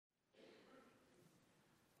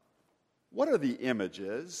What are the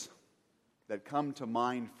images that come to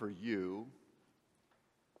mind for you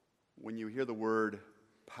when you hear the word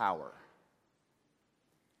power?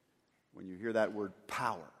 When you hear that word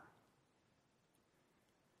power?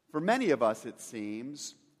 For many of us, it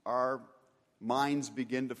seems, our minds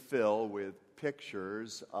begin to fill with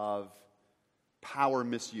pictures of power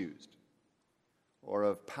misused or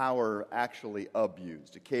of power actually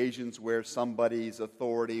abused, occasions where somebody's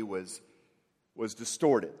authority was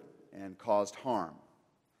distorted and caused harm.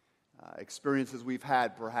 Experiences we've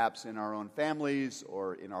had perhaps in our own families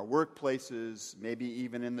or in our workplaces, maybe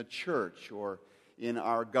even in the church or in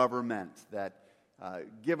our government that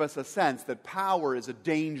give us a sense that power is a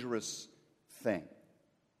dangerous thing.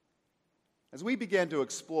 As we began to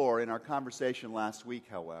explore in our conversation last week,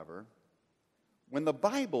 however, when the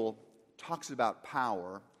Bible talks about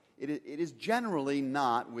power, it is generally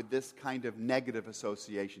not with this kind of negative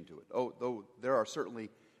association to it. Though there are certainly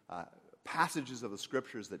passages of the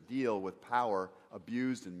Scriptures that deal with power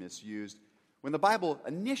abused and misused. When the Bible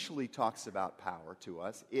initially talks about power to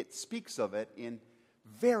us, it speaks of it in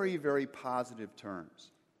very, very positive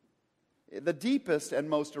terms. The deepest and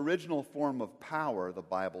most original form of power, the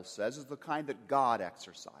Bible says, is the kind that God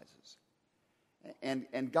exercises.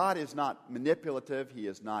 And God is not manipulative, He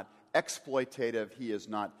is not exploitative, He is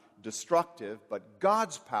not destructive, but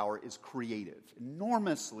God's power is creative,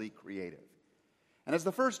 enormously creative. And as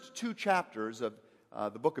the first two chapters of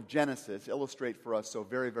the book of Genesis illustrate for us so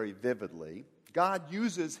very, very vividly, God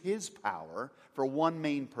uses His power for one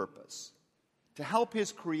main purpose: to help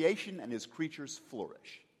His creation and His creatures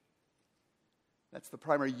flourish. That's the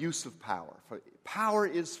primary use of power. Power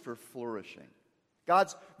is for flourishing.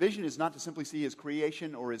 God's vision is not to simply see His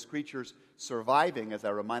creation or His creatures surviving, as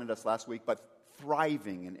I reminded us last week, but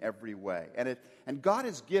thriving in every way. And God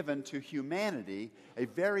has given to humanity a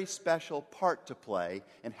very special part to play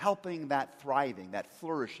in helping that thriving, that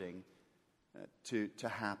flourishing to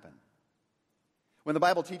happen. When the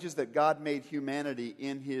Bible teaches that God made humanity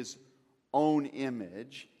in His own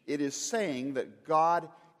image, it is saying that God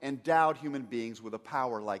endowed human beings with a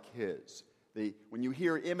power like His. When you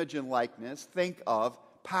hear image and likeness, think of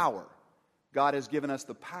power. God has given us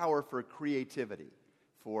the power for creativity,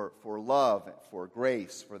 for love, for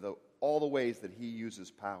grace, for all the ways that He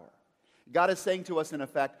uses power. God is saying to us, in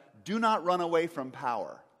effect, do not run away from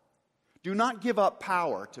power. Do not give up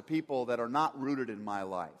power to people that are not rooted in my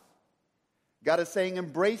life. God is saying,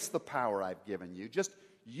 embrace the power I've given you. Just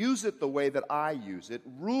use it the way that I use it.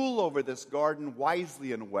 Rule over this garden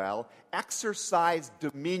wisely and well. Exercise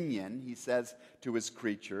dominion, He says to His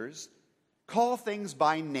creatures. Call things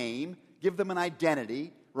by name. Give them an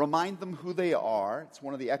identity. Remind them who they are. It's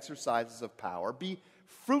one of the exercises of power. Be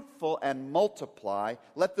fruitful and multiply.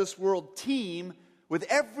 Let this world teem with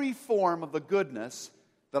every form of the goodness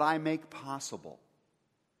that I make possible.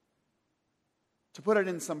 To put it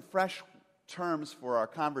in some fresh terms for our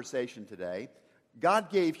conversation today, God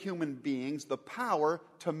gave human beings the power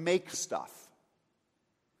to make stuff,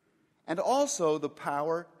 and also the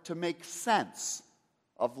power to make sense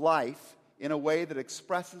of life in a way that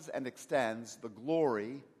expresses and extends the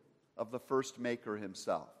glory of the first maker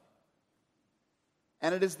Himself.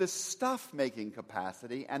 And it is this stuff-making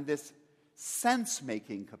capacity and this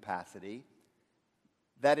sense-making capacity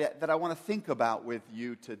that I want to think about with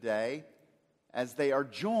you today as they are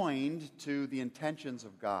joined to the intentions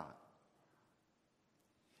of God.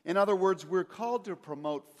 In other words, we're called to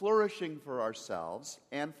promote flourishing for ourselves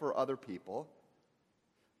and for other people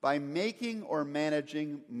by making or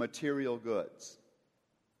managing material goods.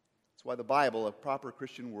 That's why the Bible, a proper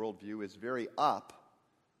Christian worldview, is very up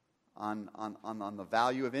on the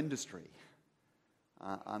value of industry,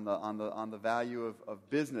 on the value of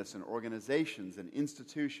business and organizations and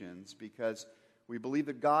institutions, because we believe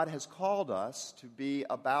that God has called us to be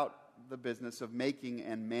about the business of making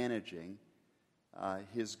and managing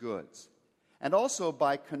His goods. And also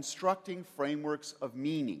by constructing frameworks of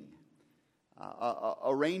meaning,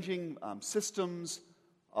 arranging systems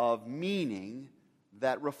of meaning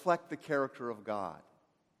that reflect the character of God.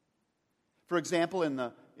 For example, in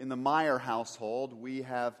the Meyer household, we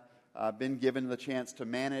have been given the chance to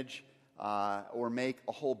manage or make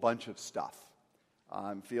a whole bunch of stuff.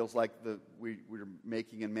 Feels like we're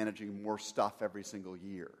making and managing more stuff every single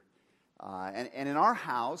year. And in our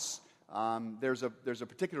house, there's a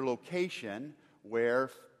particular location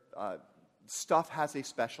where stuff has a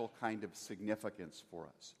special kind of significance for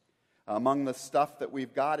us. Among the stuff that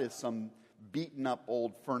we've got is some beaten up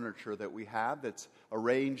old furniture that we have that's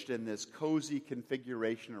arranged in this cozy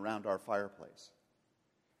configuration around our fireplace.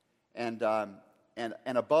 And and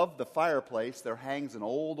above the fireplace, there hangs an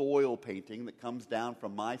old oil painting that comes down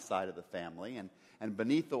from my side of the family. And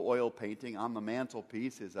beneath the oil painting on the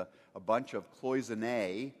mantelpiece is a bunch of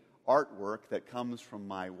cloisonne artwork that comes from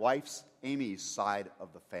my wife's, Amy's, side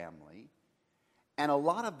of the family. And a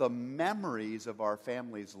lot of the memories of our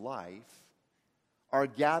family's life are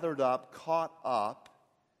gathered up, caught up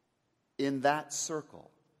in that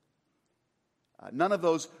circle. None of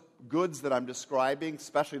those goods that I'm describing,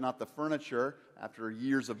 especially not the furniture, after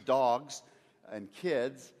years of dogs and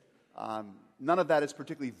kids, none of that is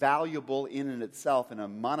particularly valuable in and itself in a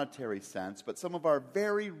monetary sense, but some of our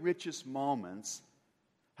very richest moments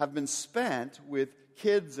have been spent with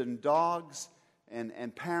kids and dogs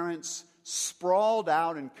and parents sprawled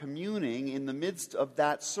out and communing in the midst of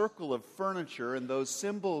that circle of furniture and those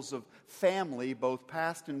symbols of family, both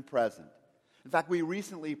past and present. In fact, we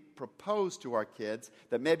recently proposed to our kids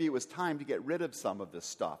that maybe it was time to get rid of some of this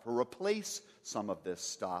stuff or replace some of this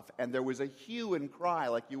stuff. And there was a hue and cry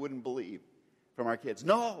like you wouldn't believe from our kids.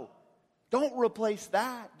 No, don't replace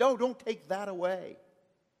that. No, don't take that away.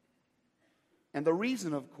 And the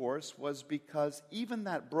reason, of course, was because even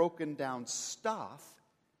that broken down stuff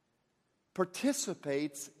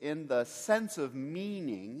participates in the sense of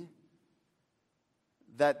meaning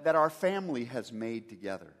that our family has made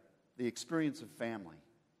together. The experience of family.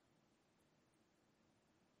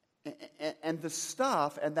 And the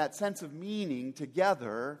stuff and that sense of meaning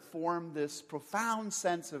together form this profound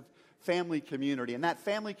sense of family community. And that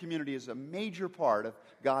family community is a major part of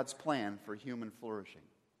God's plan for human flourishing.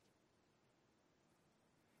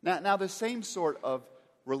 Now the same sort of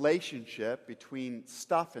relationship between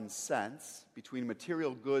stuff and sense, between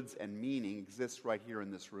material goods and meaning, exists right here in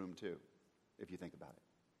this room too, if you think about it.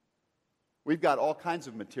 We've got all kinds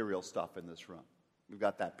of material stuff in this room. We've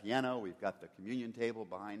got that piano. We've got the communion table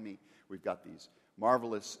behind me. We've got these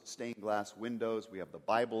marvelous stained glass windows. We have the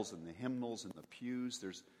Bibles and the hymnals and the pews.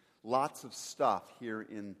 There's lots of stuff here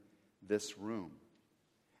in this room.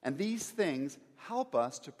 And these things help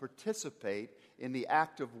us to participate in the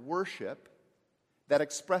act of worship that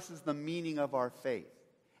expresses the meaning of our faith.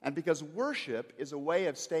 And because worship is a way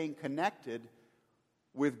of staying connected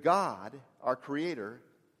with God, our Creator,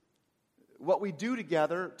 what we do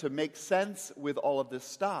together to make sense with all of this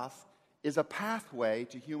stuff is a pathway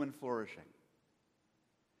to human flourishing.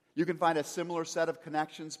 You can find a similar set of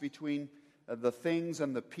connections between the things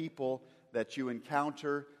and the people that you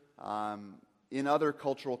encounter in other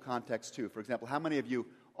cultural contexts too. For example, how many of you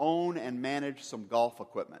own and manage some golf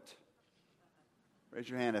equipment? Raise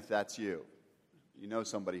your hand if that's you. You know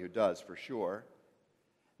somebody who does for sure.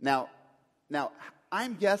 Now,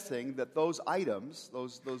 I'm guessing that those items,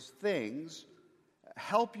 those things,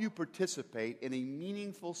 help you participate in a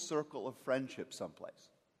meaningful circle of friendship someplace.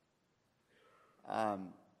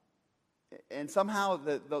 And somehow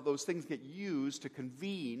those things get used to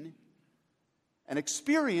convene an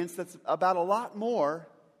experience that's about a lot more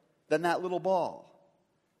than that little ball,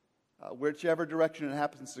 whichever direction it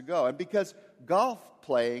happens to go. And because golf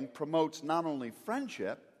playing promotes not only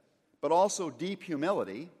friendship, but also deep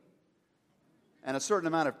humility, and a certain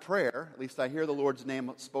amount of prayer. At least I hear the Lord's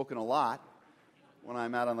name spoken a lot when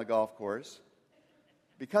I'm out on the golf course.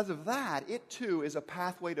 Because of that, it too is a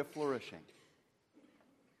pathway to flourishing.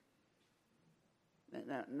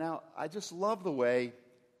 Now, I just love the way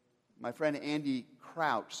my friend Andy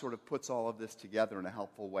Crouch sort of puts all of this together in a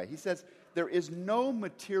helpful way. He says, there is no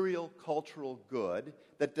material cultural good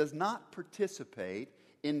that does not participate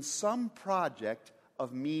in some project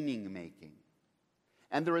of meaning making.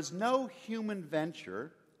 And there is no human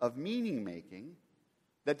venture of meaning-making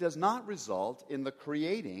that does not result in the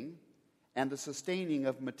creating and the sustaining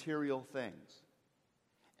of material things.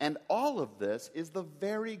 And all of this is the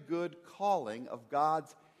very good calling of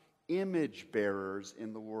God's image bearers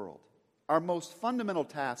in the world. Our most fundamental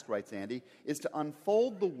task, writes Andy, is to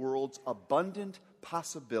unfold the world's abundant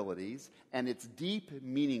possibilities and its deep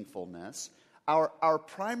meaningfulness. Our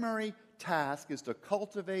primary task is to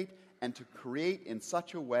cultivate and to create in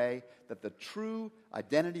such a way that the true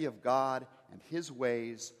identity of God and His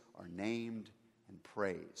ways are named and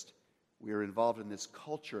praised. We are involved in this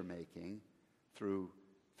culture making through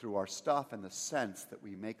our stuff and the sense that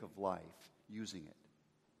we make of life using it.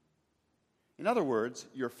 In other words,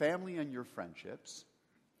 your family and your friendships,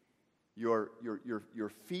 your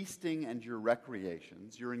feasting and your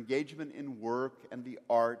recreations, your engagement in work and the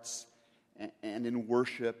arts and in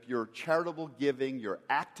worship, your charitable giving, your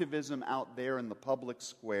activism out there in the public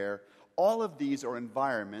square, all of these are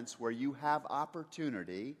environments where you have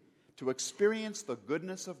opportunity to experience the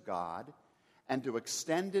goodness of God and to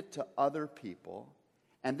extend it to other people.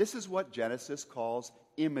 And this is what Genesis calls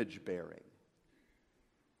image bearing.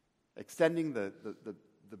 extending the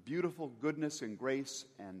beautiful goodness and grace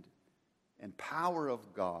and power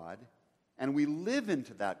of God, and we live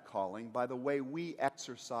into that calling by the way we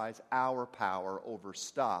exercise our power over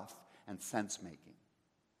stuff and sense-making.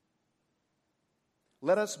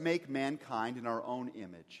 Let us make mankind in our own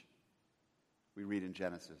image, we read in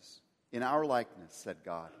Genesis. In our likeness, said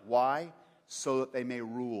God. Why? So that they may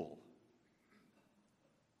rule.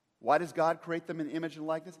 Why does God create them in image and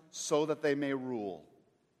likeness? So that they may rule.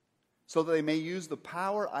 So that they may use the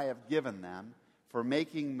power I have given them for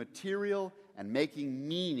making material and making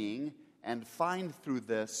meaning, and find through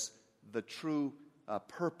this the true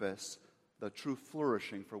purpose, the true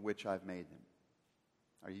flourishing for which I've made them.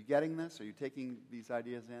 Are you getting this? Are you taking these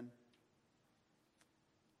ideas in?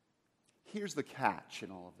 Here's the catch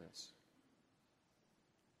in all of this.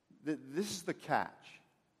 This is the catch.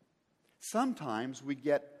 Sometimes we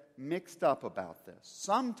get mixed up about this.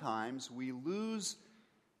 Sometimes we lose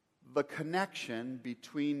the connection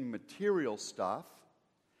between material stuff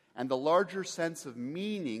and the larger sense of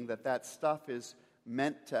meaning that stuff is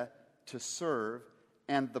meant to serve,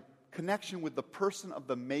 and the connection with the person of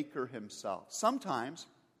the maker himself. Sometimes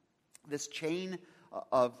this chain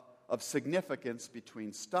of significance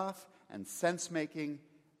between stuff and sense-making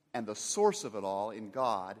and the source of it all in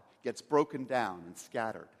God gets broken down and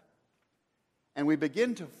scattered. And we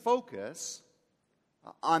begin to focus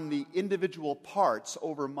on the individual parts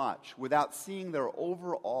over much without seeing their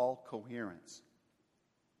overall coherence.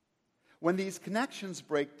 When these connections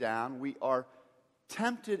break down, we are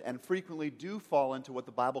tempted and frequently do fall into what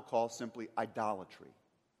the Bible calls simply idolatry.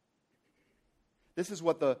 This is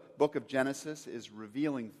what the book of Genesis is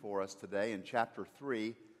revealing for us today in chapter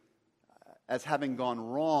 3 as having gone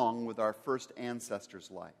wrong with our first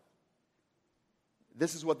ancestors' life.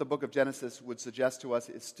 This is what the book of Genesis would suggest to us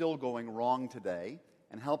is still going wrong today,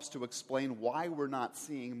 and helps to explain why we're not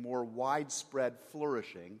seeing more widespread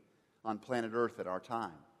flourishing on planet Earth at our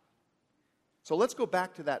time. So let's go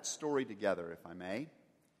back to that story together, if I may,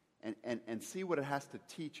 and see what it has to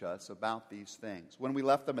teach us about these things. When we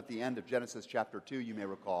left them at the end of Genesis chapter 2, you may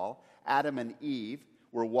recall, Adam and Eve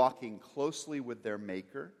were walking closely with their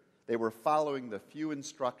Maker. They were following the few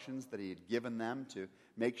instructions that He had given them to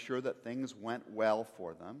make sure that things went well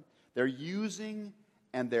for them. They're using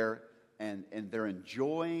and they're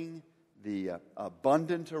enjoying the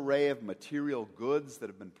abundant array of material goods that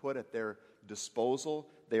have been put at their disposal.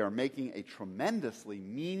 They are making a tremendously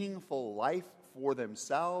meaningful life for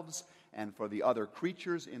themselves and for the other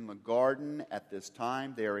creatures in the garden at this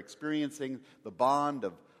time. They are experiencing the bond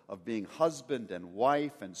of being husband and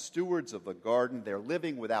wife and stewards of the garden. They're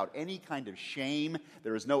living without any kind of shame.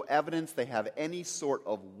 There is no evidence they have any sort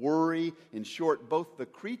of worry. In short, both the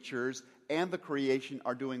creatures and the creation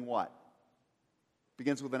are doing what?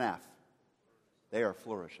 Begins with an F. They are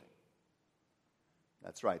flourishing.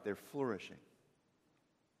 That's right, they're flourishing.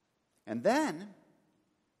 And then,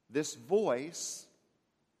 this voice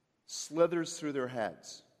slithers through their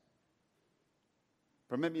heads.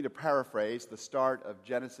 Permit me to paraphrase the start of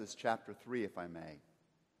Genesis chapter 3, if I may.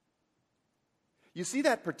 You see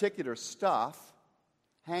that particular stuff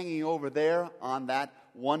hanging over there on that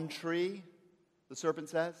one tree, the serpent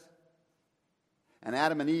says? And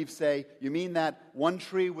Adam and Eve say, you mean that one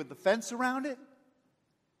tree with the fence around it?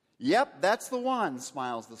 Yep, that's the one,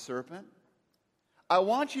 smiles the serpent. I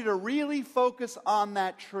want you to really focus on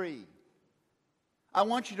that tree. I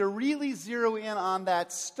want you to really zero in on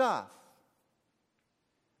that stuff.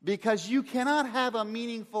 Because you cannot have a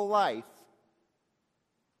meaningful life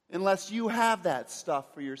unless you have that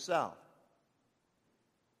stuff for yourself.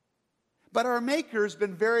 But our Maker's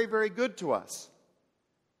been very, very good to us.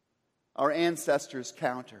 Our ancestors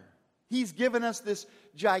counter. He's given us this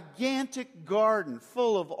gigantic garden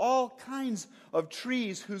full of all kinds of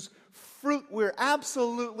trees whose fruit we're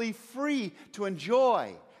absolutely free to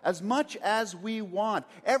enjoy as much as we want.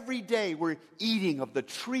 Every day we're eating of the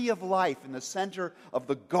tree of life in the center of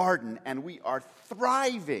the garden, and we are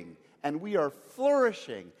thriving and we are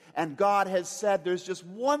flourishing. And God has said there's just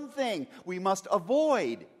one thing we must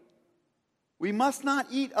avoid. We must not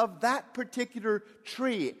eat of that particular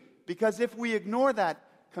tree, because if we ignore that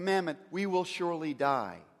commandment, we will surely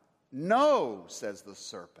die. No, says the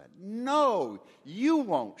serpent. No, you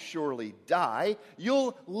won't surely die.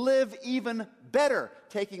 You'll live even better.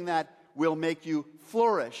 Taking that will make you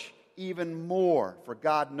flourish even more. For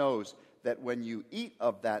God knows that when you eat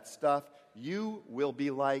of that stuff, you will be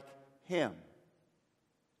like Him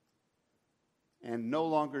and no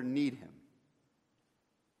longer need Him.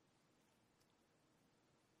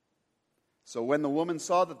 So when the woman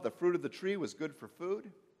saw that the fruit of the tree was good for food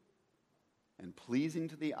and pleasing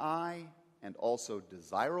to the eye and also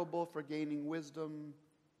desirable for gaining wisdom.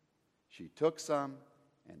 She took some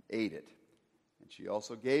and ate it. And she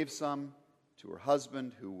also gave some to her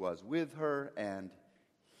husband who was with her, and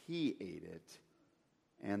he ate it.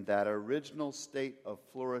 And that original state of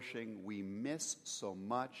flourishing we miss so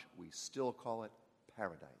much, we still call it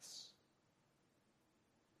paradise,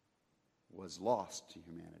 was lost to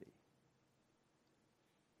humanity.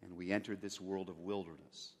 And we entered this world of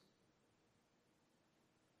wilderness.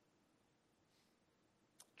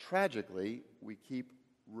 Tragically, we keep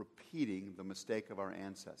repeating the mistake of our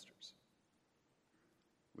ancestors.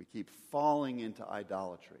 We keep falling into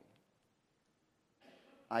idolatry.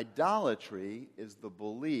 Idolatry is the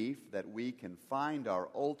belief that we can find our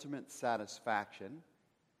ultimate satisfaction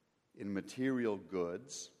in material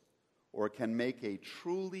goods, or can make a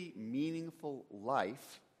truly meaningful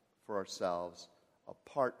life for ourselves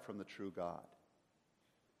apart from the true God.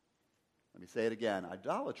 Let me say it again.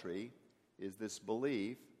 Idolatry is this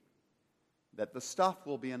belief that the stuff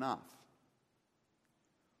will be enough,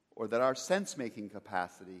 or that our sense-making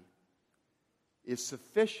capacity is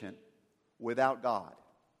sufficient without God.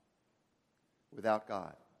 Without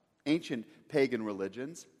God. Ancient pagan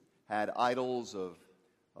religions had idols of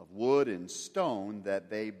wood and stone that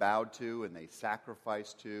they bowed to and they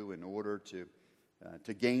sacrificed to in order to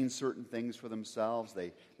gain certain things for themselves.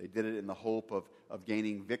 They did it in the hope of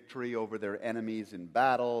gaining victory over their enemies in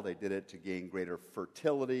battle. They did it to gain greater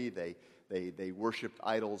fertility. They worshipped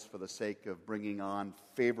idols for the sake of bringing on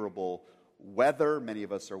favorable weather. Many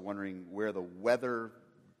of us are wondering where the weather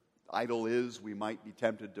idol is. We might be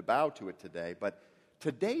tempted to bow to it today. But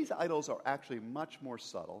today's idols are actually much more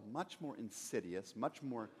subtle, much more insidious, much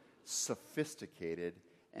more sophisticated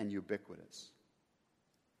and ubiquitous.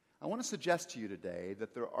 I want to suggest to you today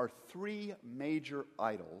that there are three major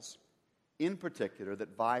idols in particular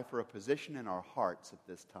that vie for a position in our hearts at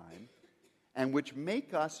this time, and which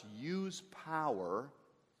make us use power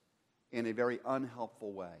in a very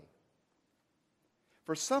unhelpful way.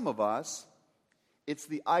 For some of us, it's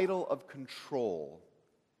the idol of control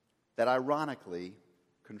that ironically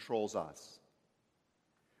controls us.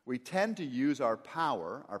 We tend to use our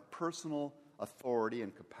power, our personal authority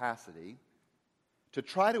and capacity, to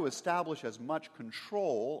try to establish as much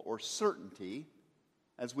control or certainty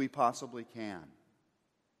as we possibly can.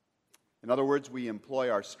 In other words, we employ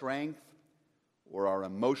our strength or our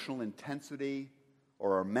emotional intensity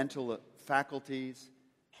or our mental faculties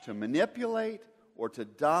to manipulate or to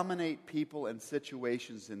dominate people and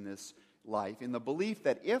situations in this life, in the belief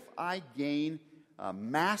that if I gain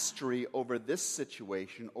mastery over this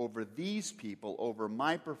situation, over these people, over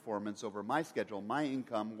my performance, over my schedule, my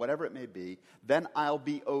income, whatever it may be, then I'll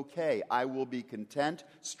be okay. I will be content,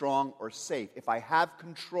 strong, or safe. If I have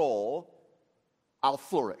control, I'll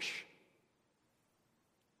flourish.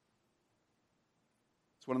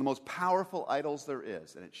 It's one of the most powerful idols there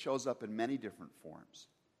is, and it shows up in many different forms.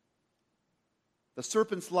 The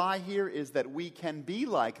serpent's lie here is that we can be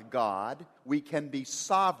like God, we can be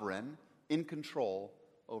sovereign, in control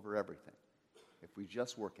over everything, if we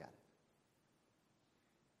just work at it.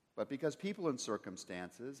 But because people and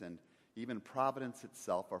circumstances, and even providence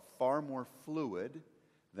itself, are far more fluid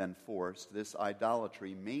than forced, this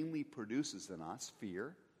idolatry mainly produces in us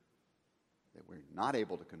fear, that we're not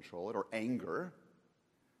able to control it, or anger,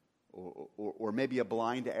 or maybe a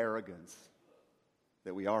blind arrogance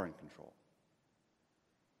that we are in control.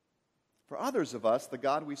 For others of us, the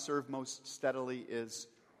God we serve most steadily is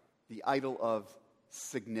the idol of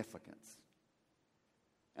significance.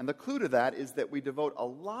 And the clue to that is that we devote a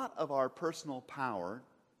lot of our personal power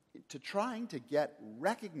to trying to get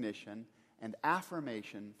recognition and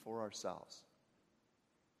affirmation for ourselves.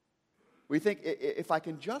 We think, if I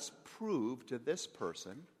can just prove to this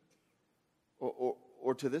person,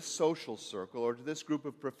 or to this social circle, or to this group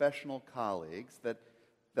of professional colleagues that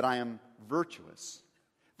I am virtuous,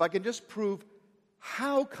 if I can just prove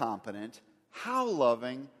how competent, how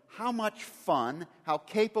loving, how much fun, how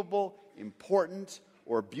capable, important,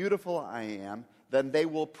 or beautiful I am, then they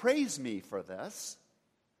will praise me for this,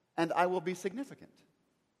 and I will be significant.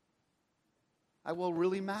 I will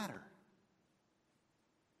really matter.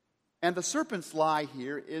 And the serpent's lie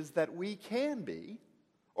here is that we can be,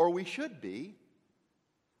 or we should be,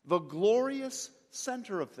 the glorious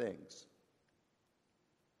center of things.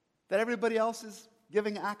 That everybody else is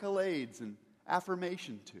giving accolades and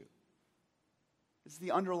affirmation to. It's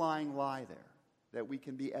the underlying lie there, that we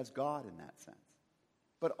can be as God in that sense.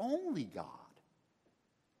 But only God.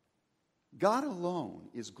 God alone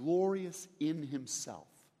is glorious in himself.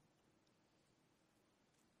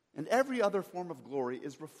 And every other form of glory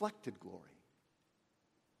is reflected glory.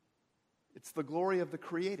 It's the glory of the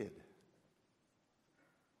created,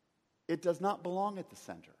 it does not belong at the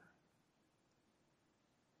center.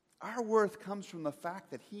 Our worth comes from the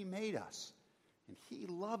fact that He made us, and He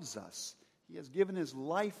loves us. He has given His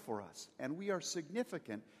life for us, and we are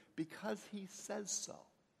significant because He says so,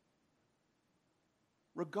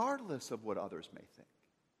 regardless of what others may think.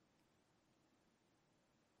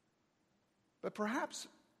 But perhaps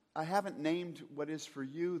I haven't named what is for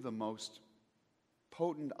you the most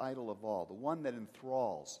potent idol of all, the one that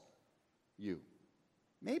enthralls you.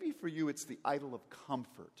 Maybe for you it's the idol of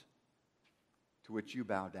comfort to which you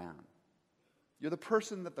bow down. You're the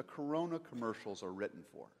person that the Corona commercials are written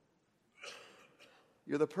for.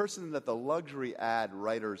 You're the person that the luxury ad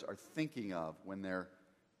writers are thinking of when they're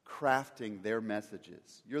crafting their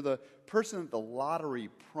messages. You're the person that the lottery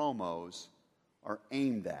promos are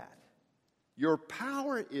aimed at. Your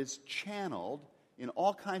power is channeled in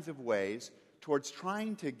all kinds of ways towards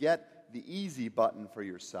trying to get the easy button for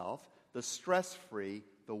yourself, the stress-free,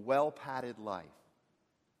 the well-padded life.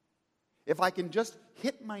 If I can just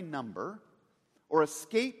hit my number or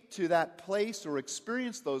escape to that place or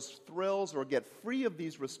experience those thrills or get free of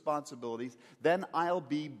these responsibilities, then I'll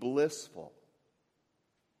be blissful.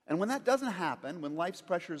 And when that doesn't happen, when life's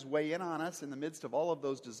pressures weigh in on us in the midst of all of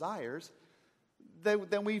those desires,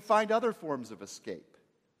 then we find other forms of escape.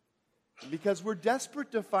 Because we're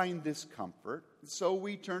desperate to find this comfort, so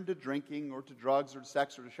we turn to drinking or to drugs or to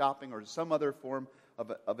sex or to shopping or to some other form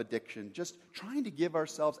of addiction, just trying to give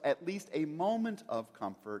ourselves at least a moment of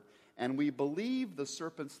comfort. And we believe the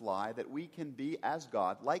serpent's lie that we can be as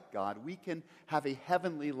God, like God. We can have a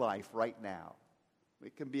heavenly life right now.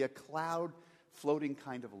 It can be a cloud floating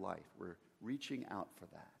kind of life. We're reaching out for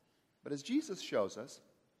that. But as Jesus shows us,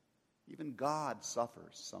 even God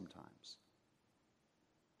suffers sometimes.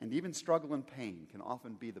 And even struggle and pain can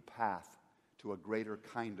often be the path to a greater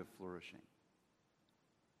kind of flourishing.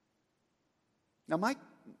 Now,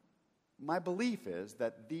 my belief is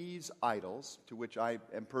that these idols, to which I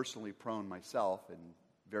am personally prone myself in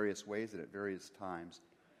various ways and at various times,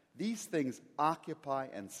 these things occupy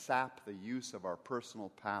and sap the use of our personal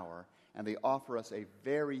power, and they offer us a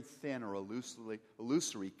very thin or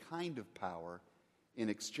illusory kind of power in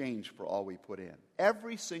exchange for all we put in.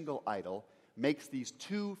 Every single idol makes these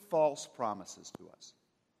two false promises to us.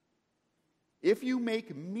 If you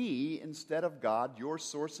make me instead of God your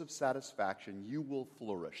source of satisfaction, you will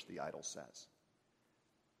flourish, the idol says.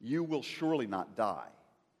 You will surely not die.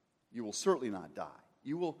 You will certainly not die.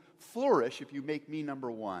 You will flourish if you make me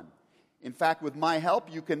number one. In fact, with my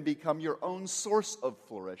help, you can become your own source of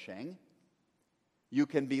flourishing. You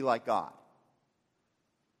can be like God.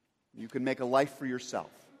 You can make a life for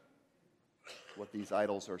yourself. What these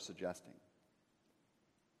idols are suggesting.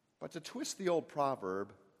 But to twist the old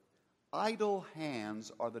proverb, idle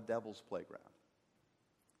hands are the devil's playground.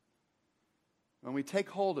 When we take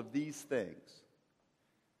hold of these things,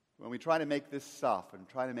 when we try to make this stuff and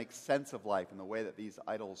try to make sense of life in the way that these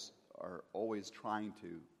idols are always trying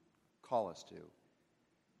to call us to,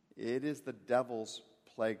 it is the devil's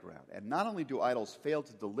playground. And not only do idols fail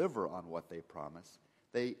to deliver on what they promise,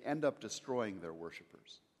 they end up destroying their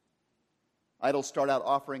worshipers. Idols start out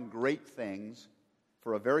offering great things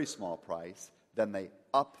for a very small price, then they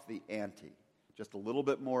up the ante. Just a little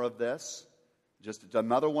bit more of this, just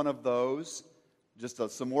another one of those, just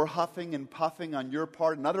some more huffing and puffing on your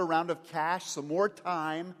part, another round of cash, some more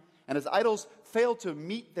time. And as idols fail to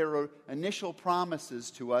meet their initial promises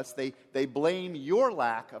to us, they blame your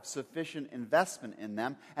lack of sufficient investment in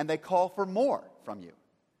them, and they call for more from you.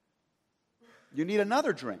 You need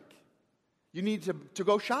another drink. You need to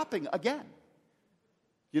go shopping again.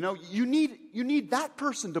 You know, you need that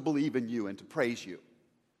person to believe in you and to praise you,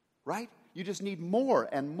 right? You just need more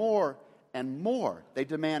and more and more. They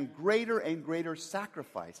demand greater and greater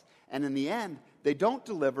sacrifice. And in the end, they don't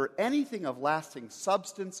deliver anything of lasting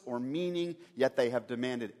substance or meaning, yet they have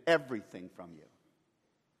demanded everything from you.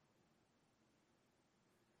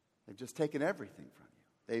 They've just taken everything from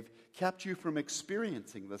you. They've kept you from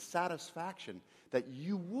experiencing the satisfaction that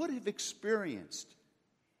you would have experienced,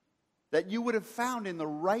 that you would have found in the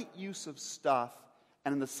right use of stuff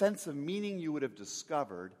and in the sense of meaning you would have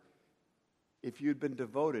discovered if you'd been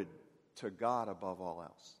devoted to God above all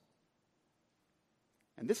else.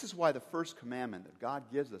 And this is why the first commandment that God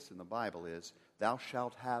gives us in the Bible is, "Thou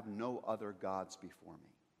shalt have no other gods before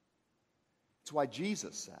me." It's why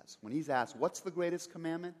Jesus says, when he's asked, what's the greatest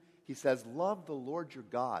commandment? He says, love the Lord your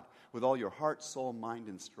God with all your heart, soul, mind,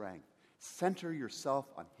 and strength. Center yourself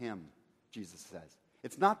on him, Jesus says.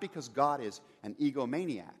 It's not because God is an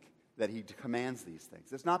egomaniac that he commands these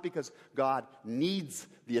things. It's not because God needs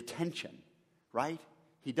the attention, right?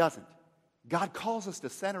 He doesn't. God calls us to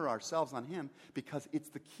center ourselves on him because it's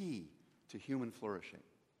the key to human flourishing.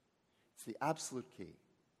 It's the absolute key.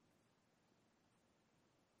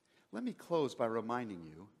 Let me close by reminding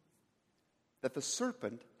you that the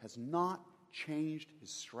serpent has not changed his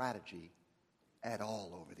strategy at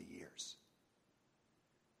all over the years.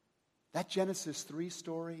 That Genesis 3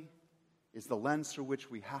 story is the lens through which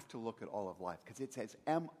we have to look at all of life, because it says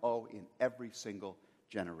M-O in every single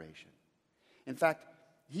generation. In fact,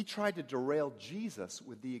 he tried to derail Jesus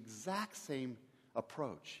with the exact same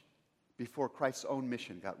approach before Christ's own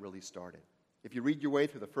mission got really started. If you read your way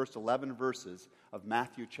through the first 11 verses of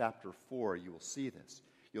Matthew chapter 4, you will see this.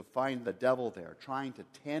 You'll find the devil there trying to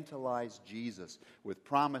tantalize Jesus with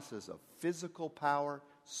promises of physical power,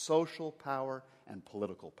 social power, and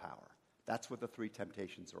political power. That's what the three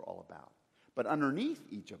temptations are all about. But underneath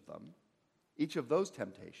each of them, each of those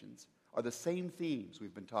temptations, are the same themes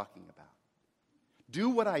we've been talking about. Do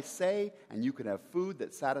what I say, and you can have food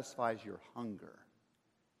that satisfies your hunger.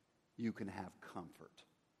 You can have comfort.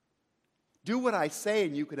 Do what I say,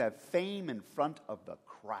 and you can have fame in front of the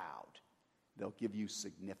crowd. They'll give you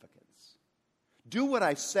significance. Do what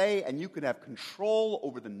I say, and you can have control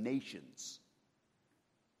over the nations.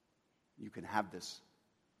 You can have this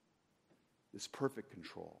perfect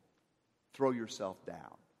control. Throw yourself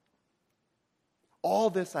down. All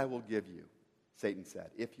this I will give you, Satan said,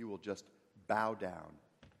 if you will just bow down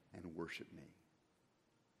and worship me.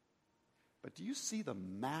 But do you see the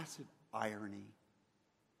massive irony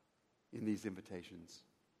in these invitations?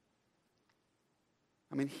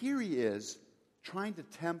 I mean, here he is trying to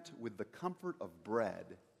tempt with the comfort of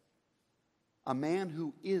bread a man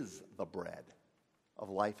who is the bread of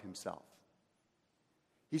life himself.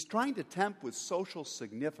 He's trying to tempt with social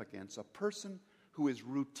significance a person who is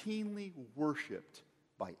routinely worshipped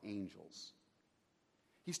by angels.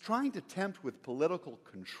 He's trying to tempt with political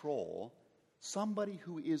control somebody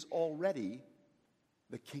who is already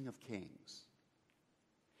the King of Kings.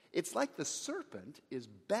 It's like the serpent is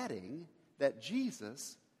betting that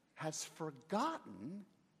Jesus has forgotten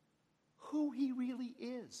who he really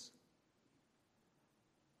is.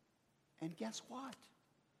 And guess what?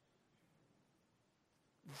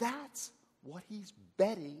 That's what he's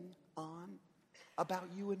betting on about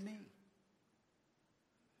you and me.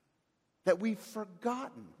 That we've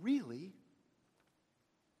forgotten, really,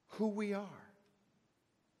 who we are.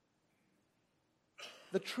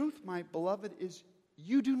 The truth, my beloved, is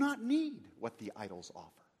you do not need what the idols offer.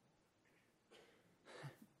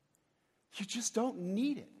 You just don't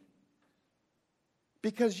need it.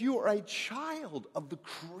 Because you are a child of the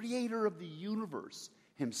creator of the universe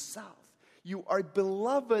himself. You are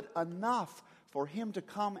beloved enough for him to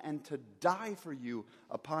come and to die for you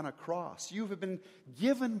upon a cross. You have been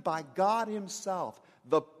given by God himself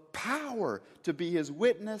the power to be his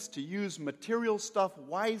witness, to use material stuff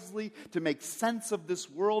wisely, to make sense of this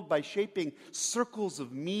world by shaping circles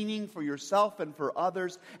of meaning for yourself and for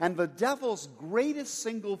others. And the devil's greatest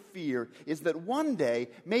single fear is that one day,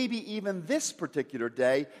 maybe even this particular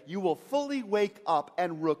day, you will fully wake up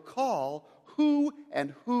and recall who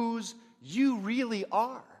and whose you really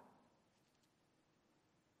are.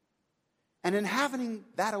 And in having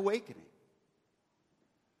that awakening,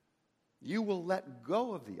 you will let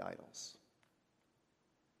go of the idols,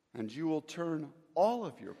 and you will turn all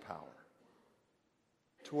of your power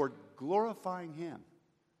toward glorifying him.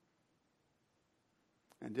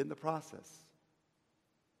 And in the process,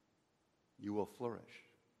 you will flourish.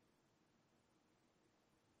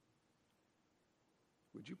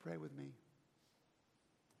 Would you pray with me?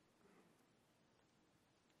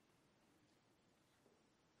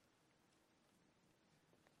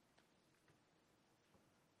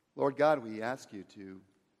 Lord God, we ask you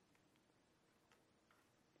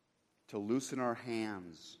to loosen our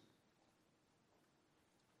hands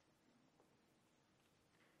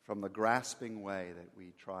from the grasping way that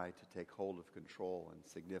we try to take hold of control and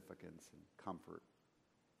significance and comfort,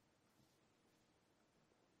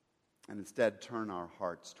 and instead turn our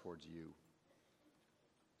hearts towards you.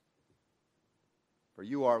 For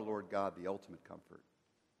you are, Lord God, the ultimate comfort.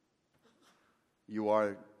 You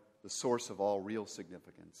are the source of all real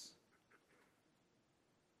significance.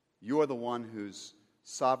 You are the one whose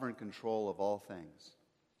sovereign control of all things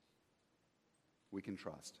we can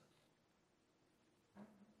trust.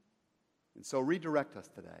 And so redirect us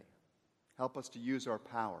today. Help us to use our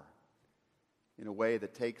power in a way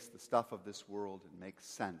that takes the stuff of this world and makes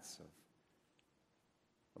sense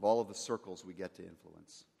of all of the circles we get to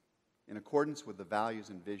influence, in accordance with the values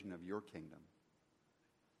and vision of your kingdom.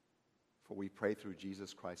 For we pray through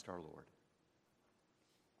Jesus Christ our Lord.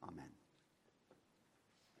 Amen.